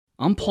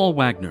I'm Paul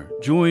Wagner.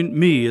 Join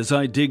me as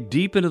I dig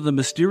deep into the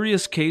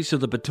mysterious case of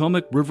the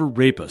Potomac River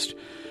rapist.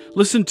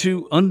 Listen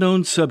to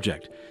Unknown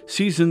Subject,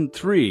 Season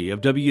 3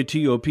 of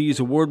WTOP's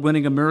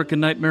award-winning American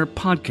Nightmare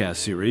podcast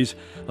series,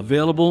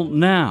 available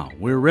now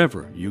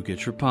wherever you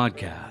get your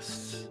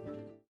podcasts.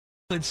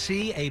 Could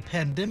see a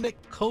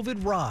pandemic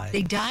COVID rise.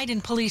 They died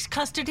in police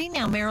custody.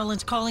 Now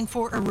Maryland's calling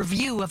for a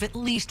review of at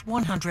least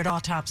 100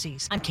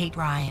 autopsies. I'm Kate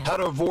Ryan. How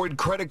to avoid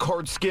credit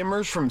card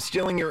skimmers from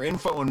stealing your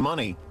info and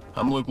money.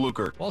 I'm Luke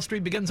Lukert. Wall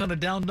Street begins on a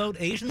down note.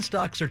 Asian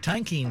stocks are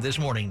tanking this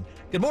morning.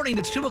 Good morning.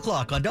 It's 2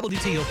 o'clock on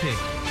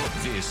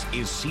WTOP. This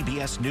is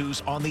CBS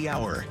News on the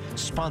Hour,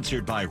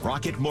 sponsored by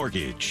Rocket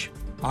Mortgage.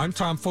 I'm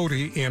Tom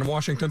Foti in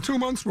Washington. 2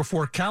 months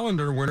before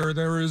calendar winter,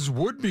 there is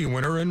would-be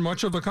winter in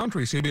much of the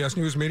country. CBS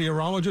News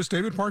meteorologist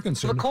David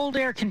Parkinson. The cold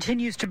air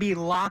continues to be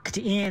locked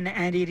in,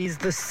 and it is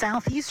the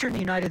southeastern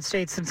United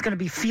States that's going to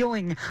be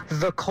feeling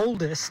the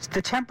coldest.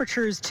 The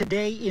temperatures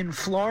today in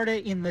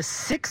Florida in the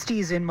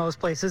 60s in most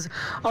places,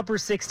 upper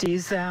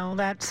 60s. Now,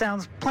 that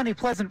sounds plenty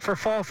pleasant for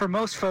fall for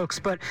most folks,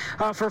 but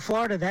for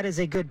Florida, that is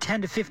a good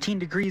 10 to 15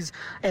 degrees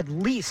at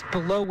least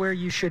below where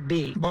you should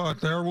be.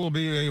 But there will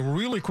be a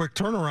really quick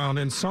turnaround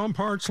in some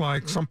parts,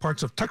 like some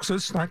parts of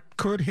Texas, that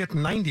could hit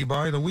 90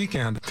 by the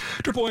weekend.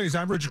 AAA's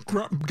average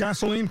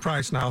gasoline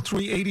price now,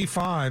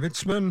 $3.85.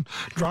 It's been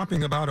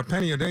dropping about a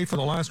penny a day for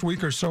the last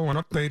week or so. An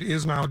update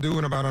is now due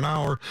in about an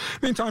hour.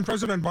 Meantime,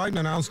 President Biden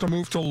announced a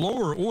move to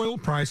lower oil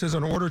prices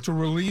in order to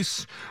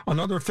release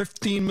another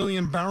 15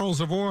 million barrels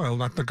of oil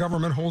that the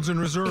government holds in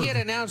reserve. He had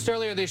announced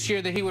earlier this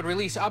year that he would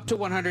release up to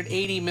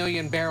 180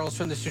 million barrels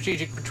from the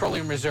Strategic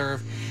Petroleum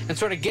Reserve and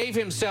sort of gave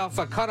himself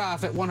a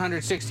cutoff at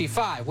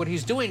 165. What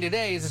he's doing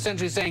today is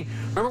essentially saying,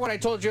 remember what I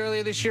told you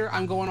earlier this year?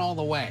 I'm going all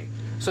the way.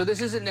 So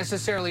this isn't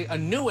necessarily a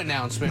new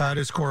announcement. That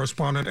is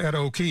correspondent Ed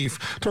O'Keefe.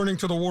 Turning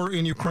to the war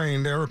in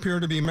Ukraine, there appear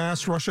to be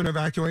mass Russian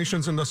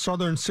evacuations in the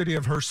southern city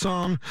of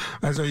Kherson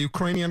as a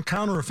Ukrainian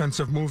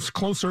counteroffensive moves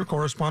closer.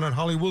 Correspondent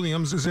Holly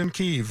Williams is in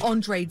Kyiv.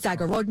 Andrei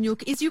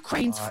Zagorodnyuk is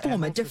Ukraine's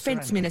former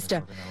defense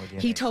minister.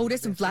 He told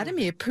us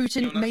Vladimir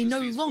Putin may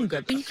no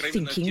longer be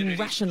thinking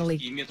rationally.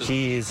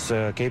 He is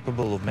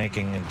capable of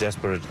making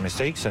desperate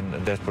mistakes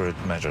and desperate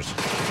measures.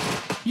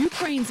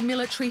 Ukraine's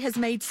military has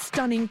made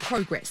stunning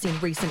progress in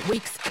recent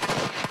weeks,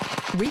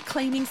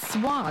 reclaiming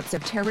swaths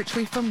of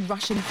territory from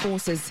Russian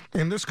forces.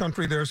 In this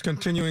country, there's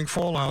continuing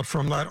fallout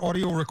from that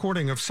audio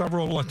recording of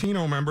several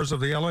Latino members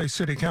of the LA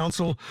City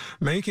Council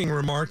making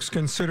remarks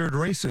considered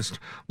racist.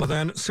 The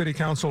then City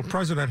Council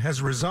president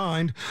has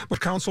resigned, but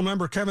Council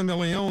member Kevin De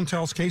Leon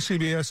tells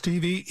KCBS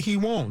TV he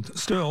won't.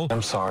 Still,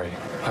 I'm sorry.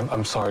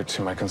 I'm sorry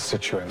to my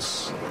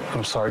constituents.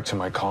 I'm sorry to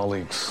my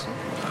colleagues.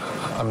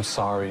 I'm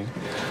sorry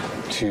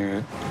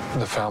to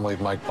the family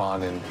of Mike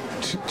Bond and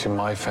to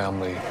my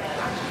family,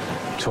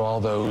 to all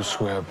those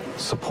who have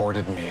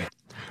supported me.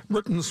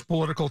 Britain's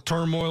political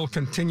turmoil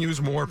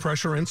continues. More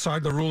pressure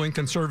inside the ruling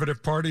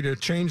Conservative Party to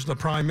change the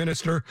Prime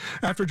Minister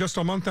after just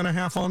a month and a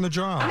half on the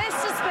job.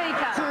 Mr.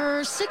 Speaker.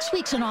 Her 6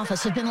 weeks in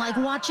office have been like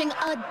watching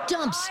a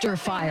dumpster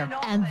fire.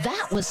 And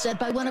that was said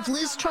by one of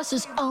Liz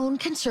Truss's own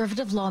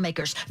Conservative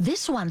lawmakers.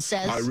 This one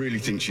says, I really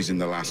think she's in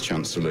the last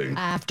chance saloon.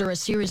 After a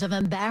series of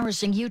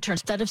embarrassing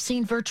U-turns that have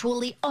seen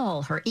virtually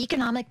all her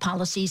economic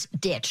policies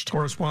ditched.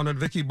 Correspondent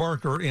Vicky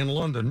Barker in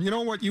London. You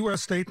know what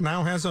U.S. state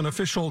now has an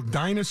official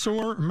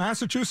dinosaur?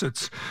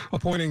 Massachusetts,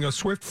 appointing a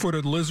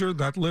swift-footed lizard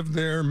that lived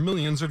there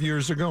millions of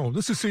years ago.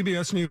 This is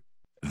CBS News.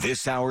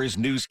 This hour's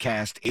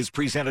newscast is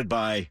presented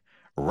by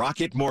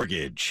Rocket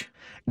Mortgage.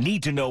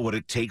 Need to know what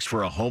it takes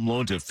for a home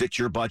loan to fit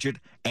your budget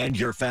and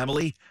your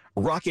family?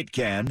 Rocket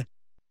can.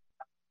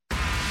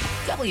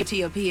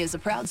 WTOP is a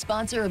proud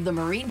sponsor of the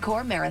Marine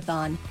Corps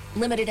Marathon.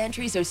 Limited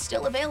entries are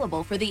still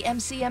available for the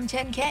MCM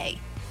 10K.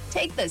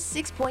 Take the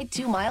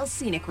 6.2-mile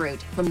scenic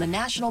route from the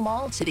National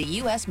Mall to the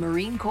U.S.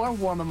 Marine Corps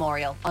War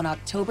Memorial on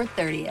October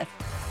 30th.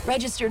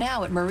 Register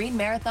now at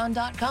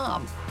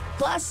marinemarathon.com.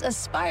 Plus,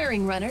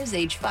 aspiring runners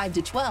age 5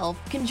 to 12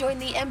 can join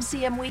the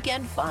MCM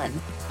Weekend Fun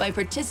by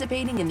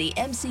participating in the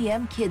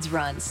MCM Kids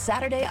Run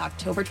Saturday,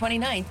 October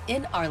 29th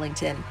in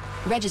Arlington.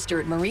 Register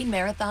at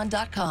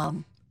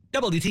marinemarathon.com.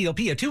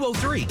 WTOP at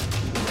 2:03.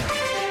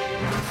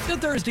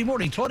 Good Thursday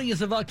morning, 20th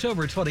of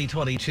October,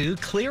 2022.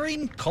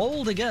 Clearing,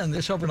 cold again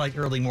this overnight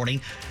early morning.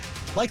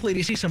 Likely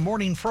to see some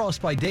morning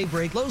frost by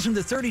daybreak. Lows in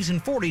the 30s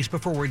and 40s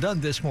before we're done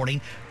this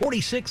morning.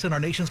 46 in our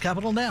nation's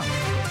capital now.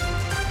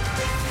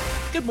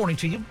 Good morning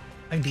to you.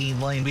 I'm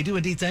Dean Lane. We do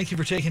indeed thank you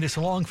for taking us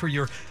along for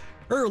your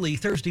early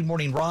Thursday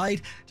morning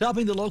ride.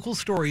 Topping the local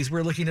stories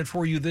we're looking at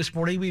for you this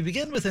morning, we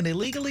begin with an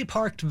illegally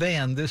parked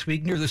van this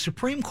week near the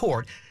Supreme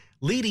Court,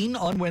 leading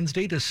on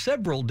Wednesday to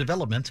several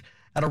developments,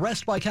 an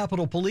arrest by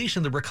Capitol Police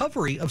and the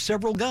recovery of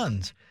several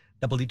guns.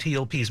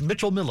 WTOP's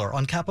Mitchell Miller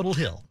on Capitol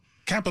Hill.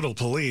 Capitol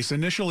Police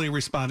initially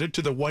responded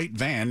to the white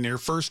van near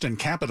 1st and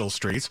Capitol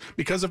Streets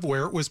because of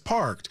where it was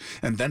parked,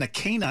 and then a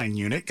canine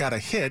unit got a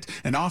hit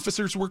and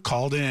officers were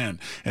called in.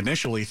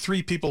 Initially,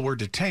 3 people were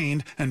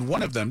detained, and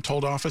one of them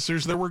told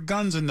officers there were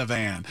guns in the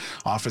van.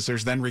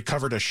 Officers then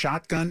recovered a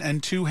shotgun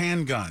and 2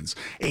 handguns.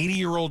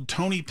 80-year-old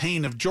Tony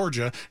Payne of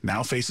Georgia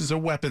now faces a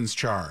weapons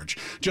charge.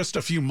 Just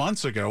a few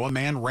months ago, a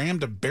man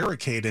rammed a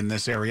barricade in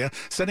this area,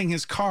 setting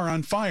his car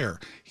on fire.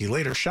 He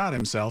later shot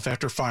himself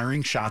after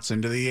firing shots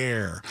into the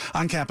air.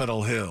 On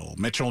Capitol Hill,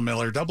 Mitchell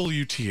Miller,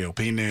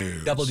 WTOP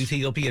News.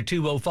 WTOP at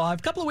 2:05.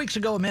 A couple of weeks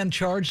ago, a man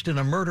charged in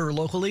a murder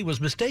locally was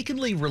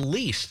mistakenly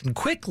released and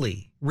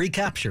quickly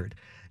recaptured.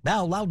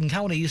 Now, Loudoun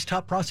County's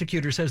top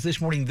prosecutor says this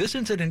morning this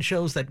incident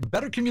shows that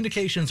better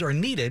communications are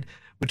needed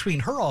between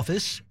her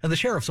office and the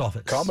sheriff's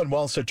office.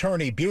 Commonwealth's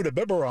attorney Buda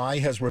Biberai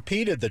has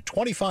repeated that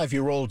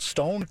 25-year-old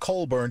Stone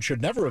Colburn should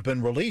never have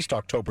been released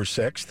October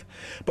 6th,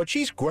 but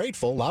she's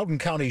grateful Loudoun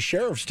County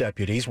sheriff's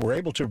deputies were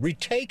able to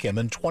retake him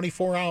in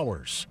 24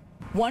 hours.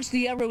 Once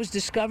the error was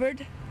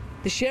discovered,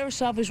 the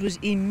sheriff's office was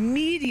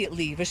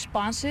immediately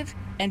responsive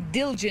and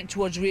diligent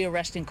towards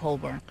rearresting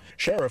Colburn.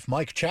 Sheriff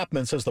Mike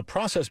Chapman says the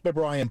process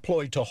Biberai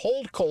employed to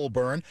hold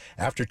Colburn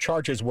after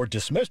charges were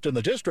dismissed in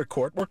the district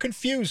court were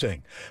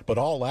confusing, but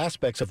all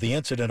aspects of the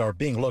incident are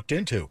being looked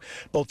into.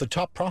 Both the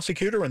top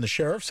prosecutor and the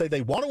sheriff say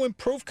they want to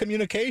improve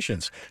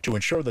communications to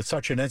ensure that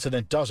such an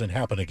incident doesn't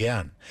happen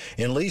again.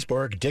 In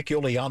Leesburg, Dick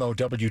Iuliano,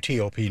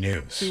 WTOP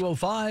News.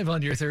 2:05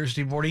 on your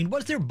Thursday morning.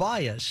 Was there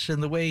bias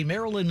in the way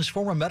Maryland's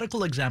former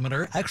medical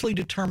examiner actually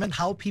determined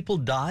how people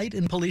died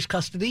in police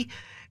custody?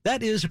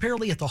 That is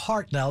apparently at the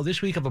heart now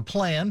this week of a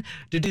plan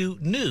to do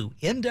new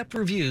in-depth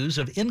reviews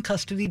of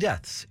in-custody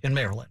deaths in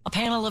Maryland. A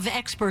panel of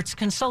experts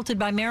consulted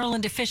by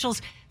Maryland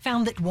officials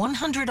found that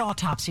 100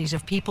 autopsies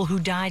of people who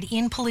died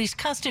in police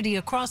custody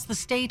across the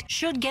state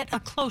should get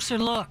a closer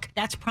look.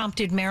 That's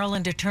prompted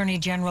Maryland Attorney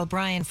General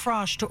Brian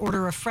Frosh to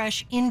order a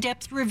fresh,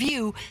 in-depth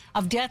review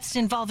of deaths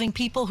involving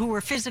people who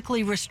were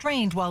physically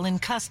restrained while in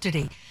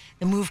custody.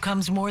 The move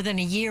comes more than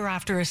a year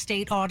after a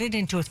state audit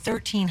into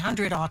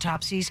 1,300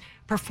 autopsies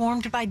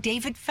performed by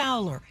David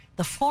Fowler,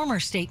 the former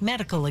state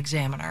medical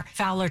examiner.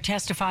 Fowler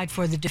testified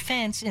for the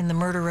defense in the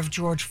murder of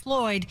George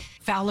Floyd.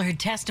 Fowler had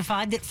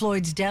testified that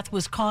Floyd's death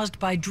was caused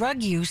by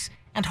drug use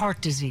and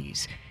heart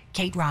disease.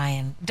 Kate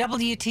Ryan,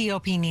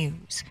 WTOP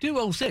News.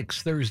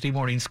 2:06 Thursday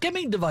morning.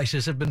 Skimming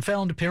devices have been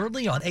found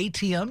apparently on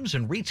ATMs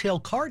and retail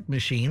card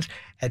machines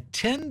at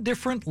 10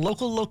 different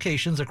local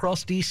locations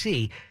across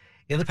D.C.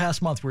 in the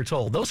past month, we're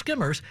told. Those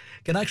skimmers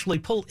can actually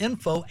pull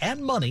info and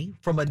money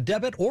from a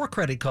debit or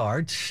credit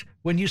cards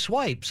when you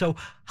swipe. So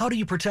how do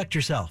you protect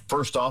yourself?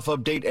 First off,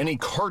 update any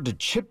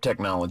card-to-chip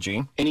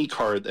technology. Any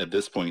card at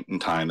this point in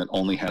time that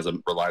only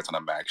relies on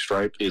a mag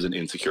stripe is an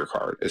insecure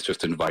card. It's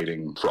just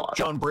inviting fraud.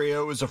 John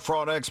Breo is a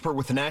fraud expert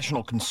with the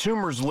National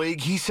Consumers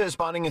League. He says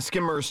spotting a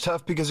skimmer is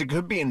tough because it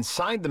could be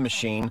inside the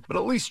machine, but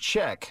at least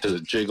check. Does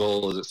it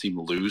jiggle? Does it seem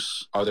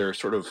loose? Are there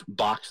sort of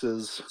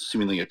boxes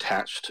seemingly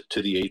attached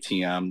to the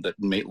ATM that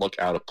may look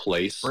out of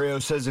place?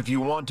 Breo says if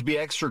you want to be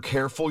extra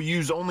careful,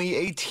 use only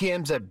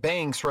ATMs at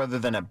banks rather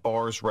than at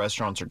bars,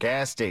 restaurants, or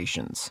gas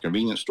stations.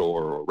 Convenience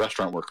store or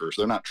restaurant workers,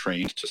 they're not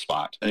trained to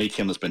spot an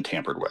ATM that's been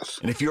tampered with.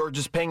 And if you are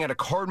just paying at a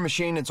card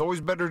machine, it's always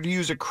better to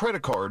use a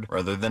credit card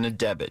rather than a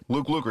debit.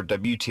 Luke Luker,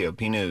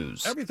 WTOP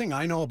News. Everything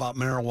I know about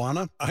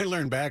marijuana, I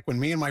learned back when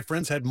me and my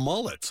friends had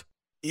mullets.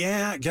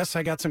 Yeah, I guess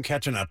I got some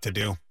catching up to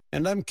do.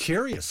 And I'm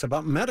curious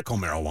about medical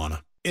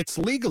marijuana. It's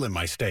legal in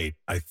my state,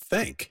 I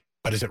think.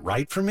 But is it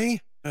right for me?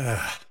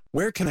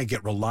 Where can I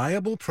get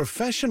reliable,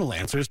 professional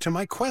answers to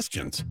my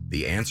questions?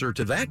 The answer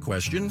to that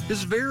question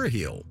is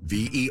Veriheal,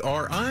 VERIHEAL.com.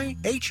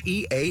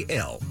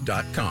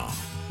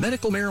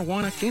 Medical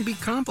marijuana can be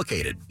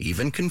complicated,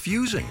 even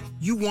confusing.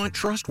 You want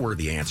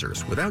trustworthy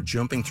answers without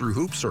jumping through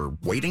hoops or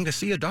waiting to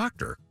see a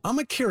doctor. I'm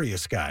a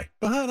curious guy,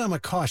 but I'm a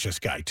cautious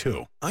guy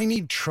too. I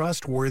need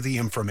trustworthy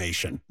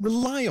information,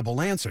 reliable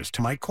answers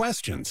to my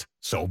questions.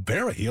 So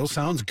Veriheal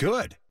sounds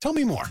good. Tell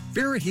me more.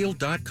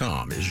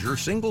 Veriheal.com is your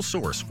single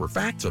source for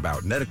facts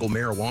about medical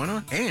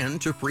marijuana and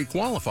to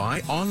pre-qualify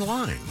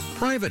online.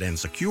 Private and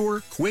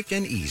secure, quick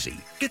and easy.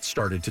 Get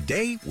started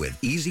today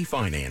with easy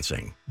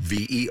financing.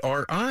 VERIHEAL.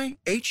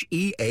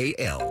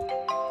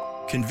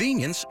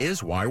 Convenience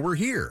is why we're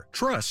here.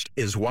 Trust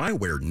is why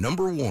we're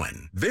number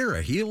one.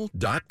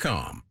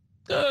 Veriheal.com.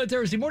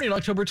 Thursday morning,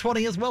 October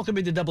 20th. Welcome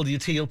into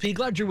WTOP.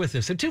 Glad you're with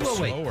us at 2:08.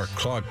 Slow or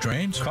clogged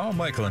drains? Call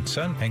Michael &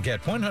 Son and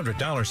get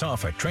 $100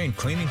 off at drain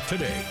cleaning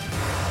today.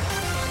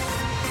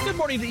 Good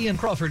morning to Ian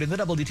Crawford in the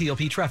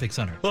WTOP Traffic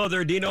Center. Hello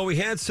there, Dino. We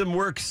had some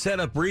work set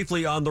up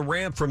briefly on the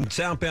ramp from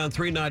southbound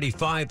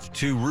 395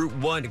 to Route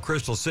 1 to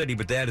Crystal City,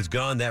 but that is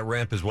gone. That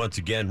ramp is once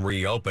again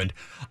reopened.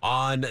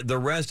 On the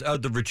rest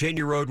of the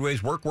Virginia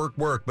roadways, work,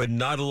 but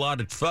not a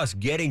lot of fuss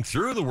getting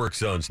through the work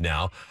zones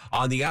now.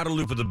 On the outer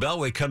loop of the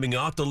Beltway coming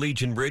off the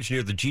Legion Bridge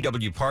near the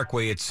GW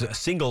Parkway, it's a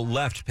single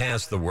left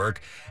past the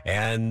work.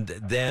 And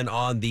then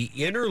on the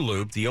inner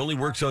loop, the only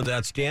work zones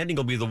outstanding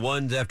will be the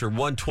ones after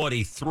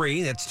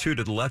 123. That's 2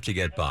 to the left left to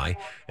get by.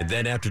 And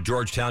then after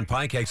Georgetown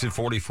Pike exit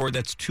 44,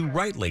 that's 2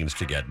 right lanes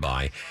to get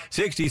by.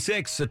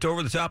 66, it's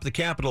over the top of the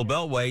Capitol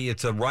Beltway.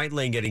 It's a right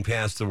lane getting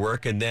past the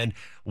work. And then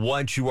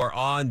once you are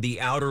on the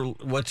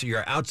once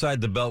you're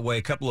outside the Beltway,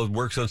 a couple of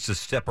work zones to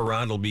step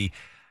around. It'll be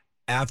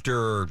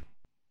after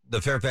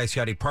the Fairfax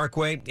County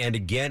Parkway, and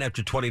again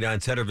after 29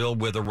 Centerville,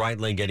 with a right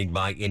lane getting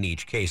by in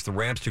each case. The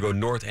ramps to go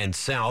north and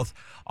south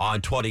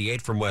on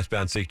 28 from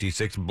westbound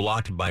 66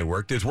 blocked by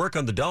work. There's work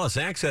on the Dulles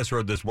Access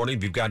Road this morning.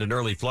 If you've got an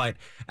early flight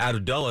out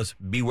of Dulles,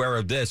 beware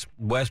of this.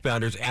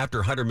 Westbounders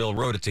after Hunter Mill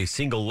Road, it's a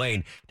single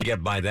lane to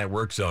get by that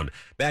work zone.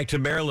 Back to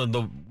Maryland,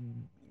 the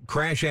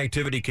crash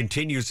activity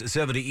continues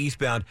 70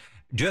 eastbound.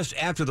 Just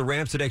after the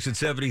ramps at exit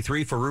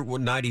 73 for Route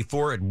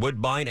 194 at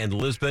Woodbine and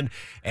Lisbon,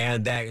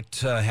 and that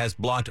has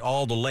blocked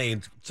all the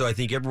lanes. So I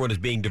think everyone is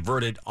being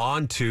diverted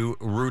onto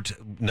Route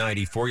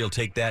 94. You'll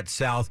take that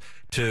south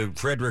to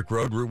Frederick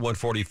Road, Route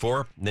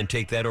 144, and then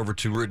take that over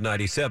to Route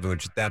 97,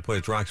 which at that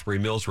point is Roxbury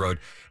Mills Road,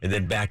 and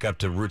then back up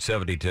to Route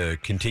 70 to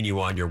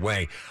continue on your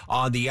way.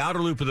 On the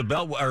outer loop of the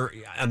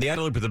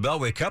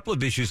Beltway, a couple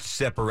of issues to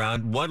step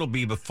around. One will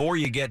be before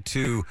you get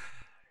to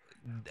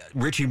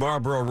Ritchie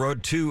Marlborough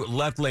Road, 2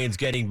 left lanes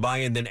getting by,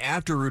 and then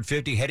after Route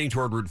 50, heading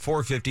toward Route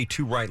 450,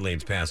 2 right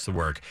lanes past the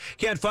work.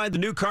 Can't find the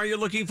new car you're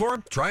looking for?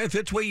 Try a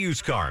Fitzway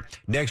used car.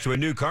 Next to a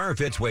new car, a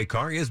Fitzway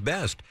car is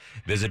best.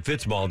 Visit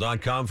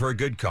fitzmall.com for a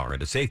good car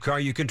and a safe car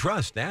you can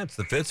trust. That's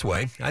the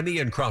Fitzway. I'm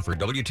Ian Crawford,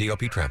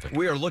 WTOP Traffic.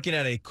 We are looking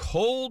at a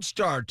cold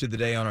start to the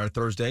day on our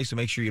Thursday, so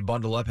make sure you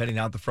bundle up heading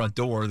out the front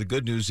door. The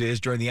good news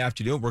is during the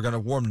afternoon, we're going to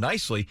warm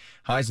nicely.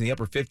 Highs in the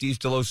upper 50s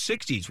to low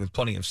 60s with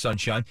plenty of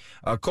sunshine.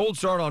 A cold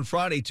start on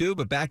Friday, too,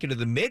 but back into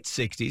the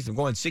mid-60s. I'm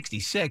going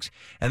 66.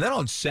 And then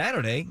on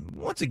Saturday,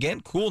 once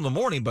again, cool in the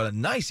morning, but a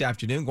nice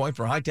afternoon, going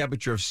for a high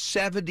temperature of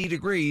 70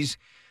 degrees.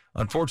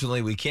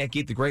 Unfortunately, we can't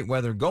keep the great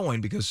weather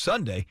going because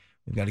Sunday,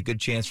 we've got a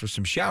good chance for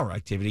some shower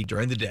activity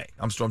during the day.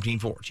 I'm Storm Team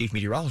 4, Chief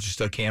Meteorologist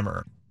Doug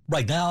Cameron.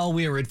 Right now,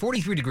 we are at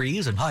 43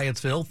 degrees in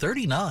Hyattsville,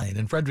 39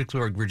 in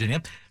Fredericksburg,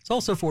 Virginia. It's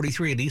also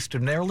 43 in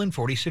Eastern Maryland,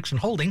 46 in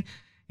Holding,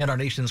 in our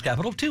nation's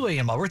capital. 2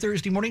 a.m. hour,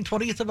 Thursday morning,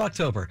 20th of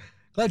October.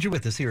 Glad you're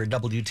with us here at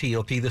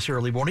WTOP this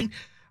early morning.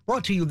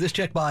 Brought to you this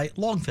check by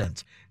Long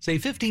Fence.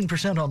 Save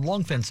 15% on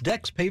Long Fence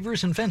decks,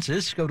 pavers, and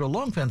fences. Go to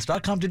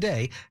longfence.com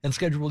today and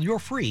schedule your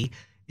free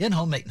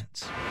in-home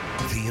maintenance.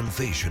 The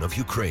invasion of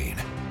Ukraine.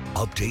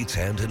 Updates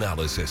and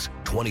analysis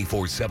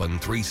 24/7,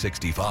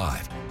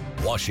 365.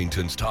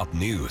 Washington's top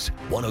news,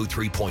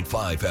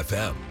 103.5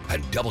 FM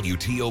and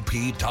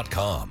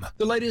WTOP.com.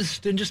 The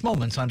latest in just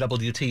moments on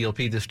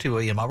WTOP this 2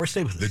 a.m. hour.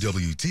 Stay with us. The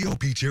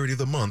WTOP Charity of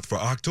the Month for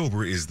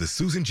October is the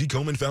Susan G.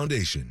 Komen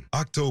Foundation.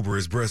 October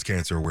is Breast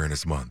Cancer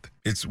Awareness Month.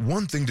 It's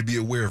one thing to be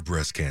aware of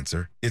breast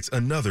cancer. It's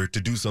another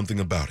to do something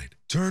about it.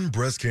 Turn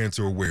breast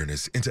cancer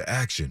awareness into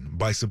action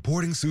by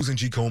supporting Susan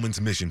G. Komen's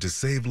mission to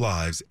save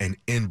lives and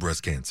end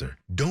breast cancer.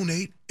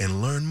 Donate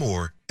and learn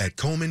more at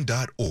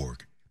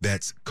Komen.org.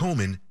 That's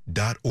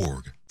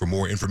Komen.org. For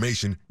more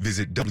information,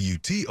 visit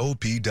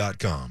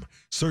WTOP.com.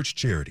 Search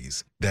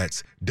charities.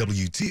 That's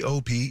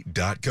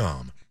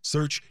WTOP.com.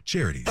 Search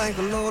charities. Thank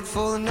the Lord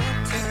for the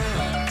night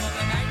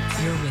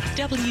time. You're with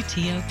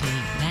WTOP,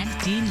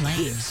 Matt Dean Lane.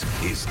 This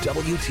is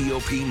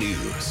WTOP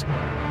News.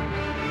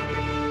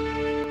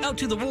 Out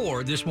to the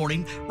war this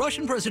morning,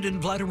 Russian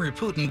President Vladimir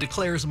Putin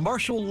declares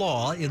martial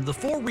law in the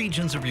 4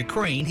 regions of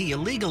Ukraine he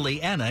illegally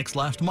annexed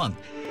last month.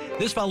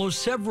 This follows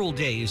several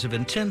days of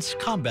intense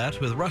combat,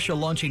 with Russia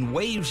launching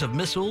waves of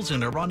missiles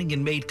and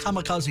Iranian-made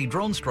kamikaze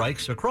drone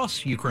strikes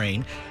across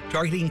Ukraine,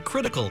 targeting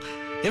critical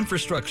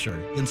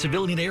infrastructure in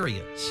civilian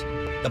areas.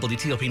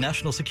 WTOP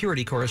National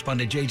Security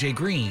Correspondent J.J.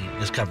 Green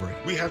is covering.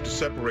 We have to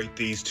separate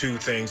these two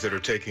things that are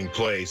taking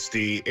place.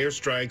 The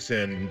airstrikes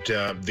and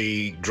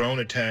the drone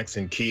attacks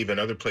in Kyiv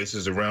and other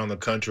places around the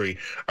country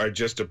are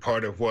just a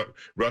part of what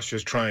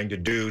Russia's trying to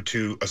do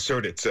to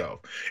assert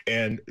itself.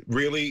 And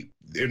really,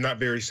 they're not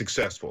very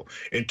successful.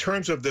 In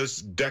terms of this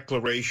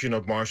declaration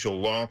of martial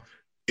law,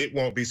 it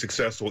won't be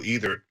successful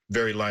either,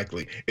 very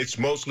likely. It's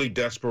mostly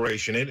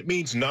desperation, and it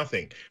means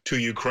nothing to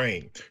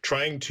Ukraine.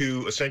 Trying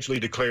to essentially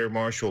declare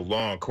martial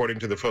law, according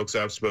to the folks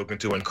I've spoken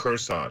to in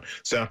Kherson,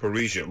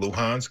 Zaporizhia,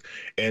 Luhansk,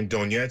 and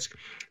Donetsk,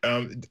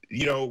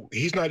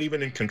 he's not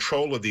even in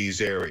control of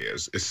these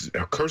areas.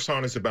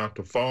 Kherson is about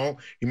to fall.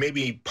 He may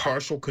be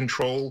partial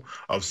control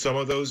of some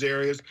of those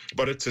areas,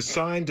 but it's a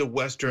sign to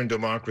Western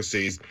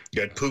democracies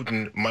that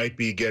Putin might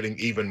be getting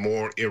even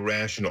more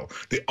irrational.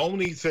 The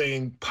only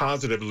thing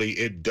positively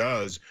it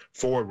does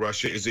for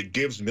Russia is it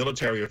gives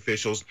military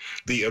officials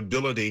the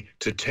ability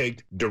to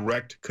take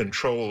direct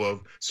control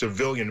of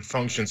civilian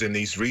functions in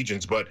these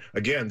regions. But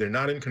again, they're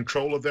not in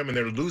control of them, and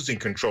they're losing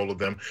control of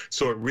them.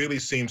 So it really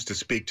seems to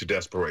speak to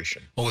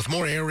desperation. Well, with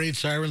more air raid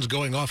sirens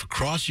going off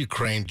across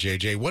Ukraine,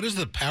 JJ, what is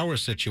the power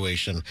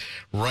situation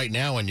right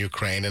now in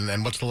Ukraine,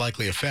 and what's the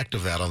likely effect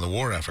of that on the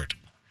war effort?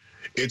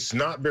 It's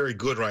not very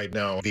good right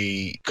now.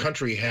 The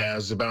country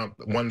has about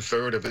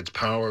 1/3 of its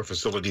power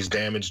facilities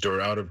damaged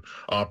or out of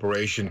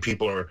operation.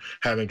 People are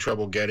having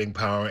trouble getting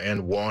power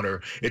and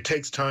water. It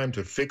takes time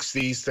to fix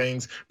these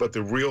things, but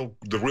the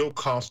real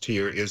cost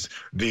here is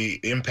the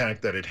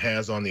impact that it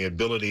has on the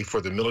ability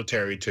for the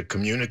military to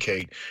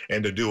communicate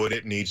and to do what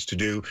it needs to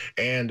do,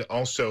 and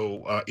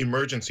also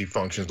emergency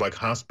functions like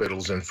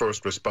hospitals and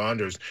first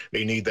responders.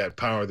 They need that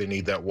power, they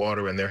need that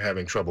water, and they're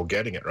having trouble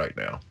getting it right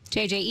now.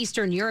 JJ,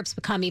 Eastern Europe's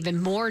become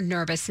even more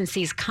nervous since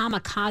these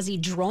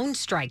kamikaze drone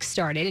strikes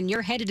started, and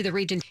you're headed to the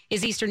region.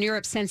 Is Eastern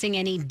Europe sensing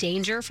any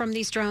danger from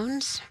these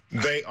drones?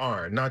 They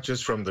are, not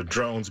just from the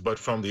drones, but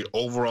from the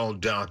overall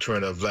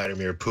doctrine of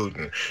Vladimir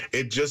Putin.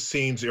 It just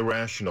seems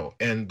irrational.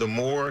 And the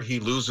more he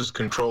loses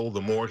control,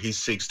 the more he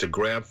seeks to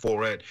grab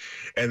for it.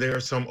 And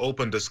there's some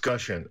open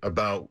discussion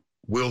about,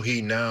 will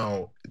he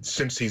now,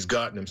 since he's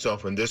gotten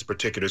himself in this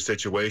particular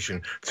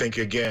situation, think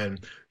again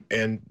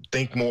and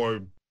think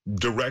more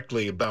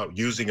directly about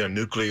using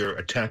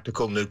a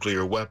tactical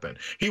nuclear weapon.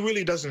 He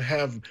really doesn't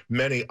have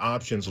many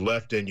options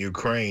left in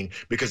Ukraine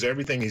because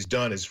everything he's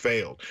done has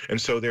failed.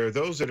 And so there are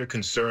those that are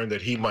concerned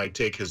that he might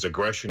take his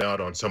aggression out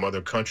on some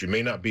other country.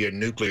 May not be a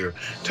nuclear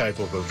type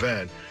of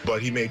event,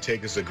 but he may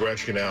take his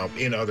aggression out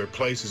in other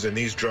places, and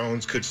these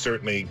drones could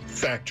certainly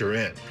factor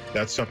in.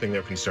 That's something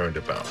they're concerned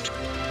about.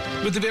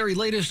 With the very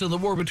latest in the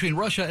war between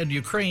Russia and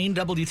Ukraine,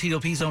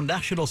 WTOP's own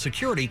national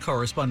security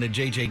correspondent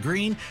J.J.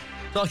 Green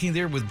talking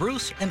there with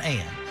Bruce and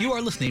Ann. You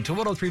are listening to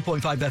 103.5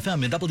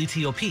 FM and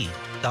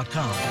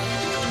WTOP.com.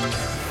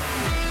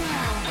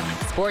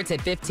 Sports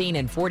at 15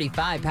 and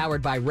 45,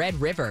 powered by Red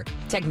River.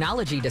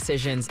 Technology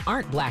decisions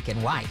aren't black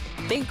and white.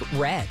 Think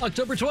red.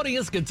 October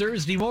 20th, good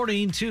Thursday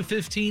morning,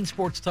 2:15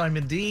 sports time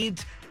indeed.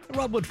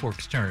 Rob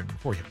Woodfork's turn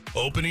for you.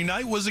 Opening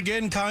night was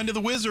again kind of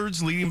the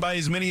Wizards, leading by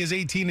as many as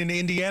 18 in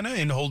Indiana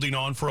and holding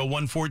on for a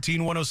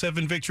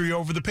 114-107 victory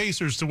over the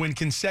Pacers to win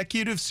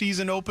consecutive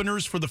season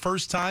openers for the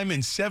first time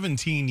in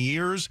 17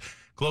 years.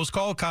 Close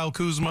call, Kyle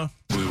Kuzma.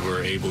 We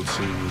were able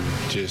to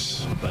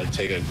just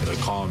take a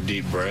calm,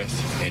 deep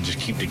breath and just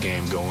keep the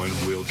game going.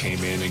 Will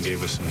came in and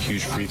gave us some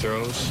huge free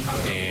throws,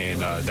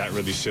 and that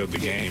really sealed the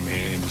game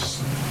and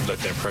just let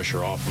that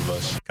pressure off of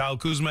us. Kyle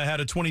Kuzma had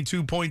a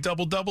 22-point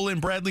double-double,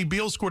 and Bradley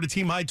Beal scored a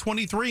team-high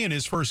 23 in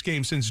his first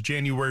game since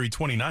January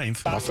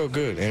 29th. I felt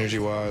good.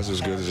 Energy-wise, it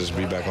was good to just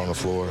be back on the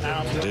floor.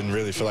 It didn't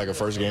really feel like a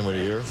first game of the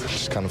year.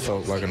 Just kind of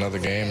felt like another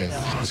game, and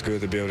it's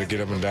good to be able to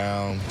get up and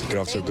down, get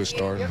off to a good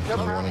start, and we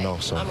want to know.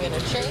 So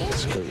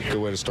it's a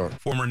good way to start.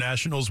 Former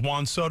Nationals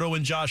Juan Soto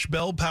and Josh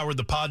Bell powered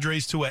the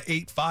Padres to a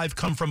 8-5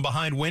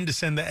 come-from-behind win to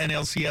send the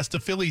NLCS to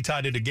Philly,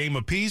 tied at a game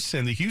apiece,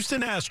 and the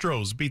Houston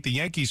Astros beat the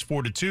Yankees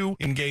 4-2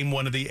 in Game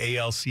 1 of the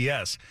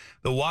ALCS.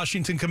 The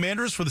Washington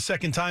Commanders, for the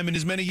second time in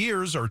as many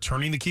years, are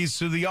turning the keys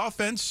to the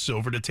offense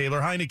over to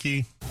Taylor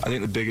Heineke. I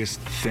think the biggest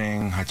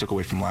thing I took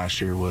away from last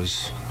year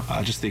was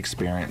just the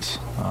experience.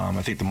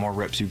 I think the more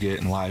reps you get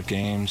in live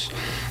games,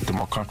 the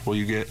more comfortable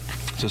you get.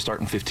 So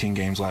starting 15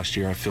 games last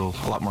year, I feel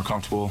a lot more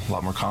comfortable, a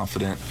lot more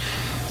confident,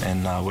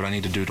 and what I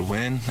need to do to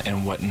win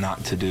and what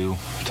not to do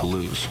to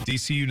lose.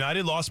 DC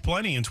United lost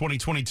plenty in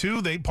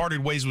 2022. They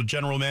parted ways with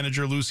general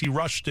manager Lucy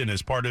Rushton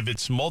as part of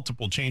its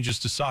multiple changes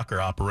to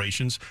soccer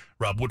operations.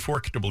 Rob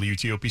Woodfork,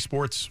 WTOP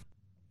Sports.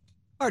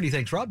 Alrighty,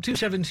 thanks, Rob.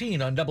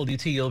 2:17 on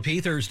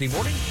WTOP Thursday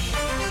morning.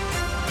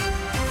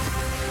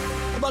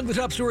 Among the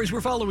top stories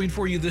we're following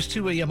for you this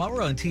 2 a.m.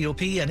 hour on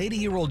TOP, an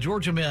 80-year-old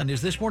Georgia man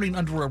is this morning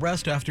under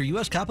arrest after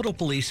U.S. Capitol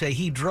Police say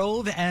he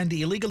drove and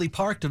illegally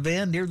parked a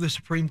van near the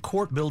Supreme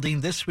Court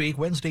building this week,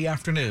 Wednesday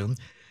afternoon.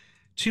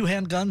 2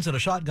 handguns and a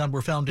shotgun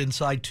were found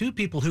inside. 2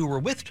 people who were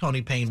with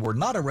Tony Payne were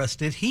not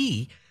arrested.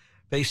 He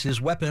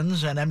faces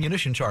weapons and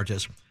ammunition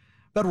charges.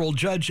 Federal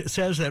judge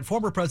says that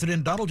former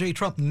President Donald J.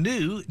 Trump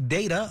knew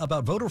data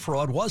about voter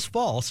fraud was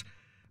false,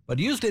 but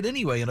used it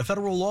anyway in a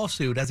federal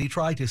lawsuit as he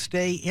tried to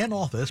stay in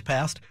office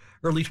past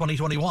early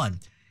 2021.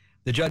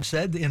 The judge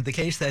said in the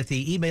case that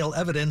the email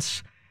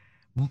evidence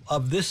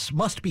of this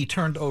must be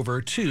turned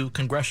over to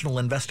congressional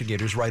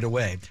investigators right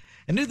away.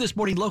 And new this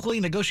morning locally,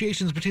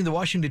 negotiations between the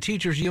Washington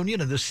Teachers Union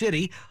and the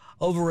city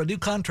over a new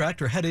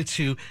contract are headed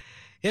to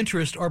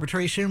interest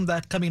arbitration.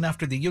 That coming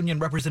after the union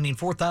representing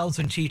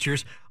 4,000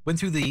 teachers went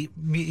through the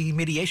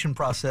mediation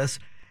process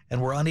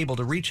and were unable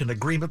to reach an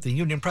agreement. The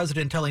union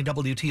president telling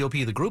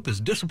WTOP the group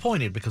is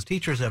disappointed because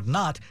teachers have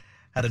not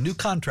had a new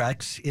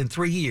contract in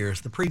 3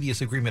 years. The previous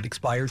agreement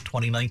expired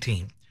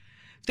 2019.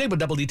 Stay with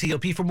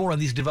WTOP for more on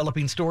these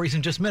developing stories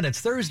in just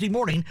minutes. Thursday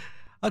morning,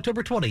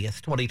 October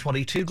 20th,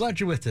 2022. Glad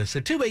you're with us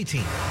at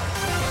 2:18.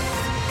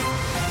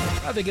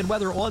 Traffic and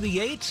weather on the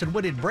 8s and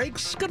when it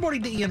breaks. Good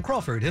morning to Ian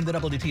Crawford in the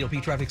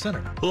WTOP Traffic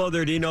Center. Hello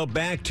there, Dino.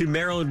 Back to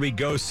Maryland we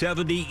go.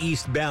 70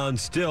 eastbound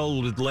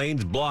still with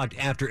lanes blocked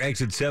after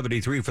exit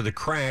 73 for the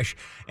crash,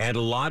 and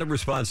a lot of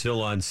response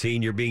still on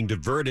scene. You're being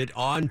diverted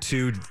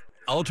onto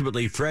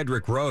ultimately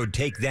Frederick Road.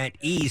 Take that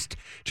east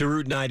to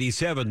Route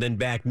 97, then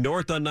back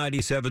north on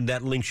 97.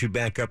 That links you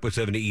back up with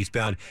 70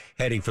 eastbound,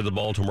 heading for the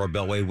Baltimore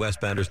Beltway.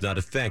 Westbounders not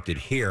affected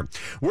here.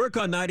 Work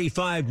on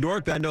 95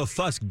 northbound. No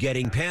fuss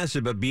getting past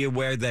it, but be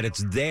aware that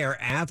it's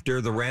there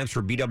after the ramps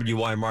for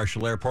BWI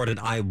Marshall Airport and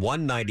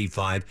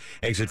I-195,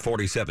 exit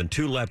 47.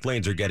 2 left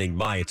lanes are getting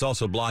by. It's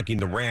also blocking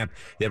the ramp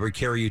that would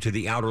carry you to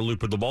the outer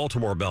loop of the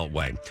Baltimore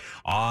Beltway.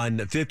 On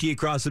 50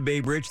 across the Bay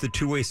Bridge, the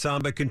two-way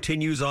Samba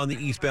continues on the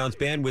eastbound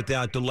span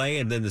without delay,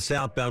 and then the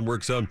southbound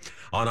work zone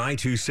on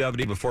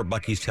I-270 before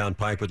Buckystown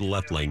Pike with the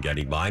left lane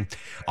getting by.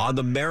 On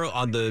the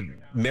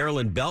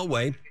Maryland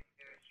Beltway,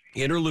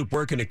 outer loop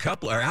work in a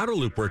couple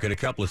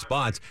of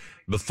spots.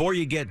 Before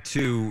you get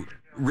to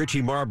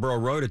Ritchie Marlborough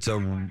Road, it's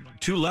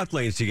 2 left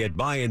lanes to get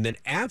by, and then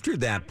after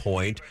that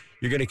point,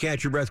 you're going to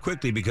catch your breath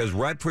quickly because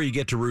right before you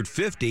get to Route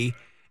 50,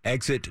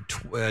 exit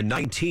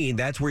 19,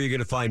 that's where you're going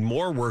to find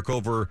more work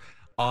over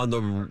on the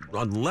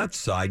left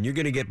side, and you're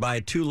going to get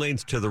by 2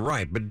 lanes to the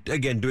right, but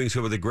again, doing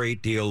so with a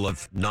great deal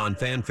of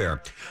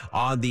non-fanfare.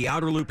 On the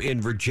outer loop in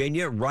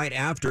Virginia, right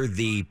after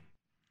the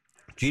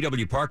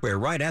GW Parkway, or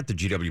right at the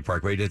GW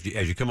Parkway,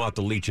 as you come off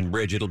the Legion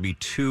Bridge, it'll be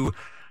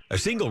a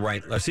single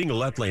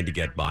left lane to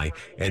get by.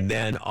 And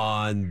then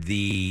on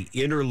the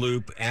inner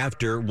loop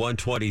after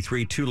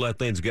 123, 2 left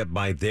lanes to get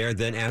by there.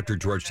 Then after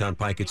Georgetown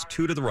Pike, it's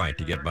 2 to the right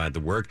to get by the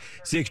work.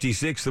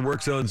 66, the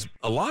work zones,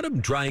 a lot of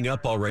them drying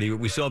up already, but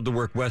we still have to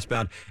work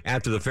westbound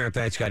after the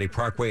Fairfax County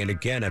Parkway. And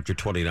again, after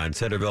 29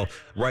 Centerville,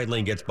 right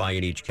lane gets by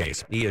in each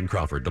case. Ian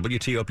Crawford,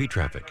 WTOP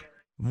Traffic.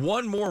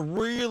 One more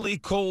really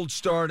cold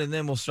start, and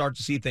then we'll start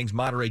to see things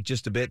moderate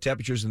just a bit.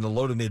 Temperatures in the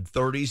low to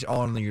mid-30s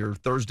on your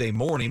Thursday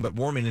morning, but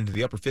warming into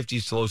the upper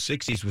 50s to low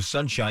 60s with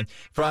sunshine.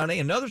 Friday,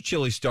 another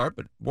chilly start,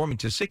 but warming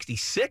to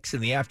 66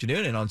 in the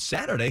afternoon. And on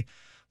Saturday,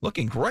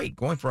 looking great,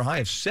 going for a high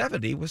of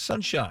 70 with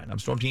sunshine. I'm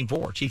Storm Team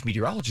 4, Chief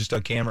Meteorologist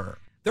Doug Kammerer.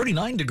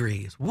 39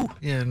 degrees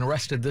in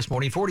Arrested this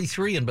morning,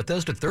 43 in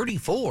Bethesda,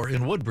 34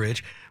 in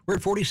Woodbridge. We're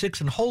at 46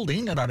 in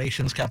Holding at our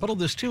nation's capital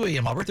this 2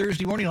 a.m. hour,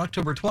 Thursday morning,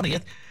 October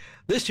 20th.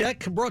 This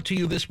check brought to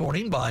you this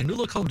morning by New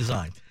Look Home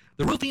Design.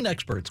 The roofing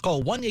experts.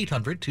 Call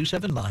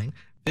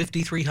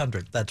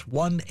 1-800-279-5300. That's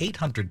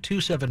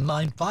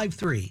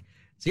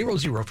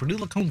 1-800-279-5300 for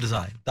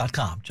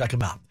newlookhomedesign.com. Check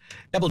them out.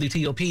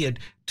 WTOP at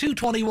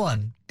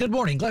 2:21. Good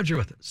morning. Glad you're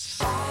with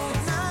us.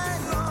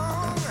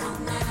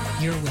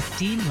 You're with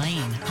Dean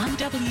Lane on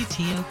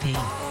WTOP.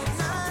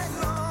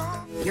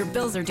 Your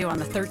bills are due on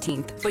the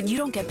 13th, but you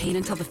don't get paid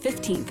until the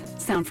 15th.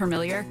 Sound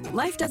familiar?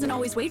 Life doesn't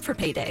always wait for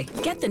payday.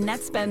 Get the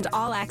NetSpend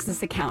All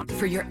Access account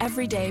for your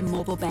everyday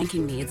mobile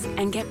banking needs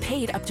and get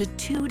paid up to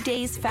 2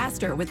 days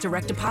faster with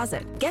direct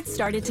deposit. Get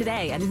started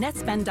today at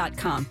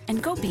netspend.com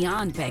and go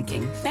beyond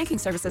banking. Banking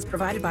services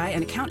provided by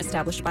an account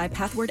established by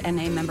Pathward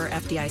NA member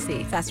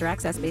FDIC. Faster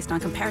access based on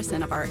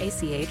comparison of our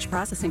ACH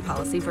processing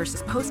policy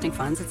versus posting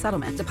funds at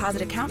settlement.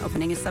 Deposit account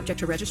opening is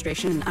subject to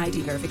registration and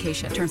ID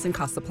verification. Terms and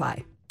costs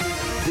apply.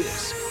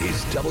 This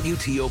is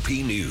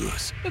WTOP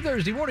News. Good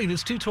Thursday morning,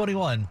 it's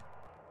 2:21.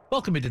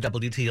 Welcome into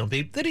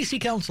WTOP. The D.C.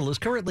 Council is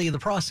currently in the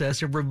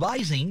process of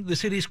revising the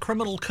city's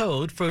criminal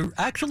code for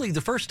actually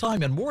the first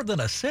time in more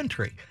than a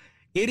century.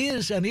 It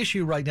is an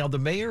issue right now the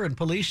mayor and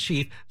police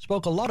chief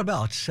spoke a lot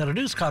about at a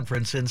news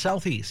conference in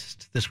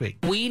Southeast this week.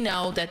 We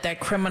know that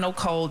criminal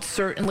code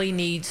certainly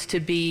needs to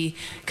be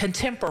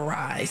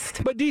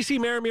contemporized. But D.C.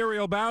 Mayor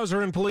Muriel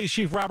Bowser and Police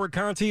Chief Robert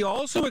Conti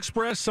also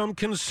expressed some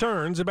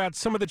concerns about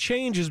some of the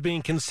changes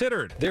being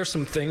considered. There's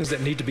some things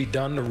that need to be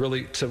done to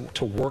really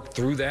to work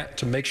through that,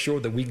 to make sure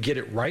that we get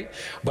it right.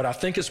 But I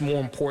think it's more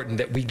important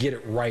that we get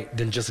it right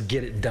than just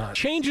get it done.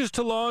 Changes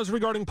to laws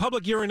regarding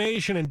public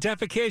urination and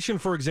defecation,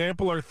 for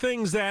example, are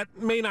things that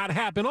may not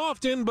happen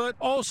often, but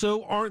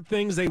also aren't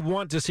things they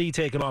want to see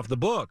taken off the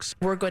books.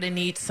 We're going to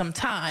need some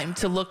time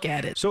to look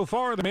at it. So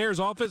far, the mayor's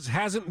office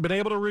hasn't been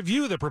able to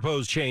review the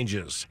proposed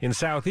changes. In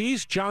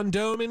Southeast, John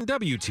Doman,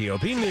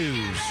 WTOP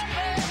News.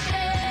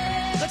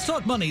 Let's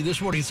talk money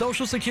this morning.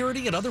 Social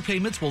Security and other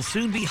payments will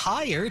soon be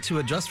higher to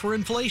adjust for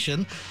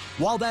inflation.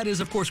 While that is,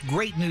 of course,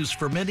 great news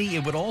for many,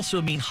 it would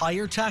also mean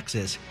higher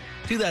taxes.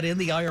 To that end,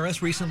 the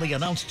IRS recently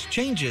announced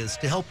changes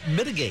to help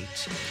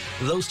mitigate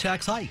those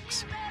tax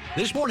hikes.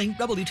 This morning,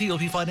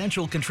 WTOP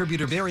financial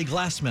contributor Barry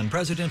Glassman,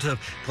 president of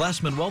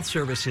Glassman Wealth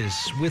Services,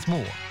 with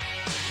more.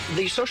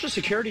 The Social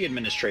Security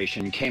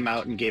Administration came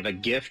out and gave a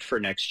gift for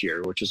next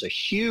year, which is a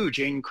huge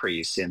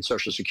increase in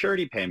Social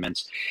Security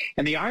payments.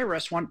 And the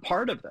IRS want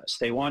part of this.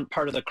 They want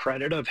part of the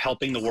credit of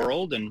helping the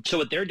world. And so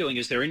what they're doing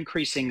is they're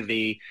increasing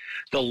the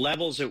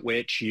levels at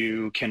which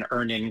you can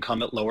earn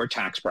income at lower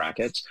tax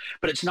brackets.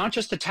 But it's not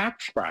just the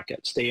tax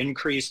brackets. They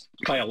increase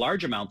by a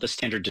large amount the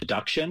standard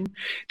deduction,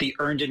 the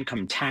earned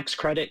income tax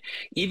credit,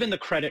 even the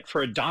credit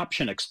for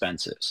adoption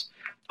expenses.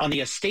 On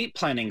the estate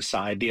planning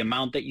side, the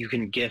amount that you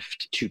can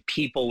gift to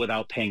people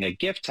without paying a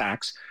gift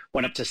tax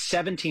went up to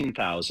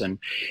 $17,000,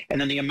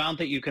 and then the amount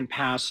that you can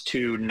pass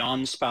to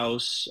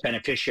non-spouse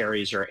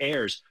beneficiaries or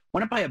heirs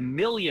went up by $1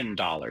 million,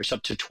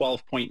 up to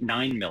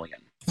 $12.9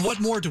 million. What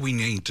more do we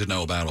need to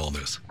know about all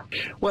this?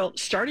 Well,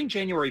 starting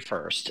January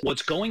 1st,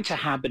 what's going to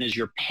happen is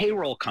your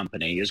payroll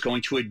company is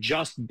going to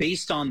adjust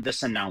based on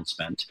this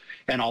announcement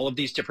and all of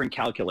these different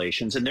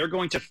calculations, and they're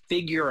going to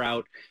figure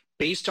out,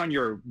 based on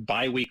your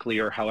biweekly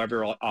or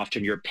however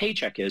often your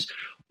paycheck is,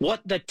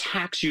 what the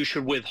tax you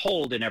should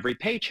withhold in every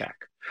paycheck.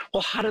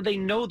 Well, how do they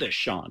know this,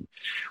 Sean?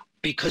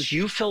 Because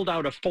you filled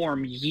out a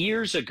form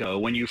years ago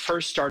when you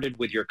first started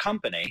with your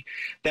company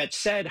that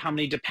said how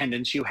many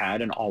dependents you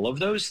had and all of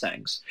those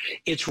things.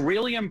 It's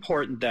really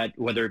important that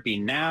whether it be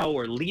now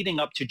or leading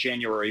up to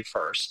January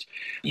 1st,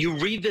 you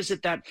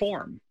revisit that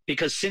form.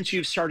 Because since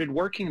you've started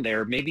working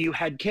there, maybe you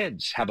had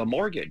kids, have a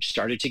mortgage,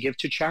 started to give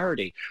to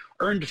charity,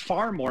 earned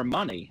far more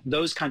money,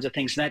 those kinds of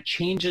things. And that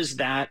changes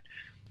that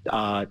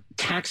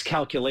tax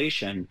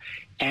calculation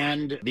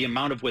and the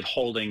amount of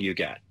withholding you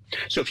get.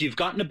 So if you've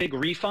gotten a big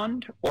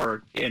refund,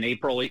 or in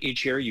April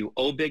each year you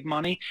owe big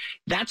money,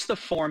 that's the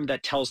form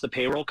that tells the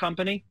payroll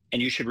company,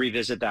 and you should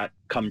revisit that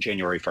come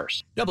January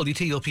 1st.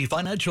 WTOP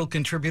financial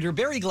contributor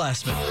Barry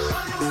Glassman,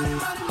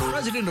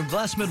 president of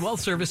Glassman Wealth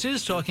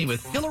Services, talking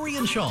with Hillary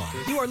and Sean.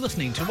 You are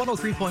listening to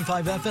 103.5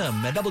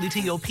 FM at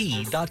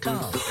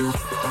WTOP.com.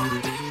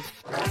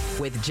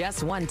 With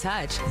just one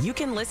touch, you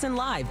can listen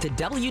live to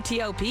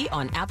WTOP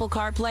on Apple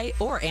CarPlay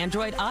or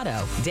Android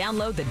Auto.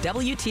 Download the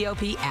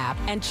WTOP app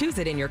and choose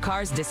it in your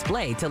car's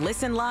display to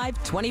listen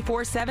live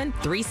 24/7,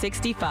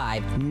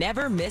 365.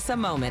 Never miss a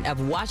moment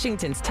of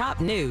Washington's top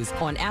news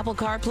on Apple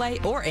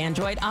CarPlay or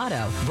Android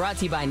Auto. Brought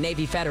to you by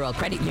Navy Federal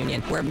Credit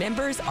Union, where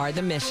members are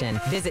the mission.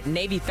 Visit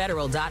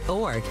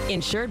NavyFederal.org.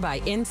 Insured by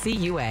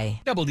NCUA.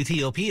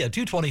 WTOP at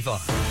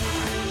 2:25.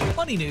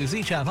 Money news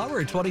each half hour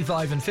at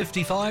 25 and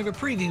 55. A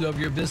preview of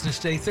your business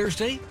day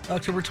Thursday,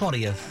 October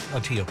 20th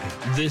on TOP.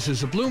 This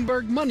is a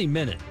Bloomberg Money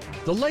Minute.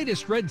 The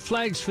latest red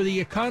flags for the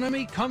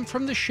economy come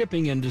from the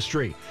shipping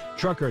industry.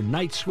 Trucker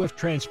Knight-Swift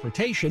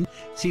Transportation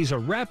sees a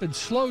rapid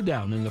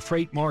slowdown in the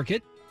freight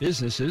market.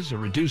 Businesses are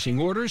reducing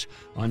orders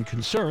on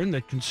concern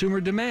that consumer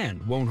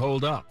demand won't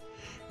hold up.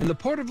 And the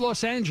Port of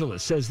Los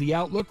Angeles says the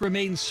outlook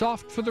remains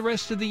soft for the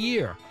rest of the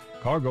year.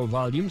 Cargo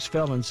volumes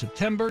fell in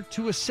September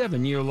to a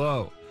 7-year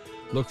low.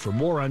 Look for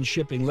more on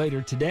shipping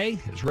later today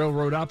as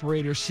railroad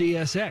operator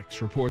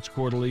CSX reports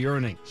quarterly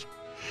earnings.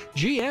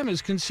 GM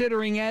is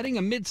considering adding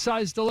a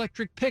mid-sized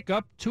electric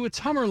pickup to its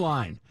Hummer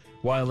line.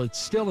 While it's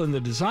still in the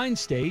design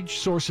stage,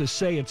 sources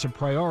say it's a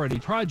priority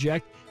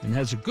project and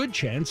has a good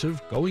chance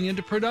of going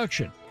into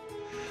production.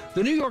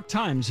 The New York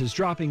Times is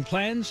dropping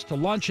plans to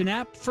launch an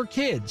app for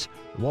kids.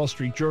 The Wall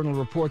Street Journal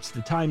reports the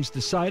Times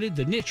decided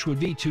the niche would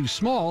be too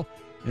small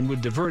and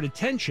would divert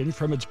attention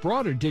from its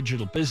broader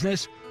digital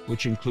business,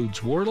 which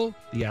includes Wordle,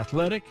 The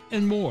Athletic,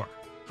 and more.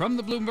 From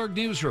the Bloomberg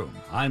Newsroom,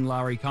 I'm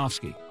Larry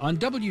Kofsky on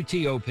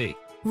WTOP.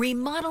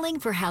 Remodeling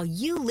for how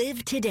you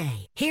live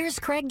today. Here's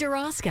Craig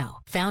DeRosco,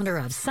 founder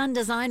of Sun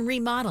Design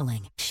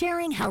Remodeling,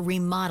 sharing how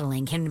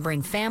remodeling can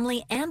bring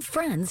family and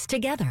friends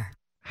together.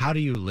 How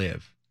do you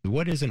live?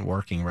 What isn't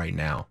working right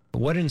now?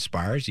 What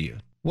inspires you?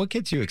 What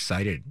gets you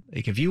excited?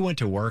 Like if you went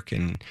to work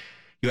and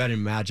you had a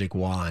magic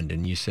wand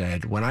and you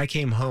said, when I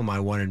came home, I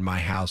wanted my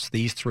house,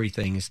 these 3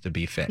 things to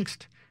be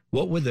fixed.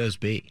 What would those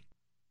be?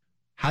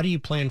 How do you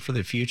plan for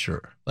the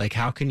future? Like,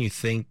 how can you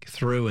think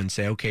through and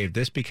say, okay, if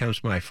this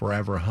becomes my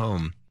forever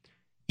home,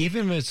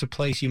 even if it's a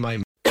place you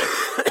might...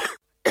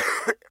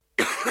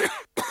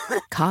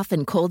 Cough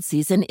and cold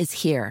season is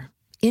here.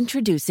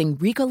 Introducing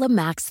Ricola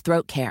Max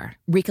Throat Care,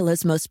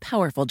 Ricola's most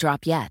powerful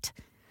drop yet.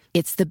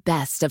 It's the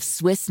best of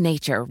Swiss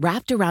nature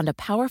wrapped around a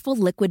powerful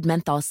liquid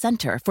menthol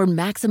center for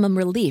maximum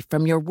relief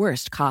from your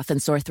worst cough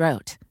and sore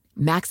throat.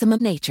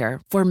 Maximum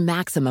nature for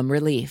maximum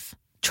relief.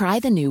 Try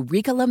the new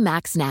Ricola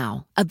Max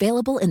now,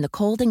 available in the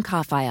cold and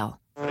cough aisle.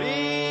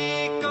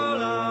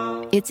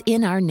 Ricola. It's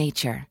in our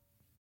nature.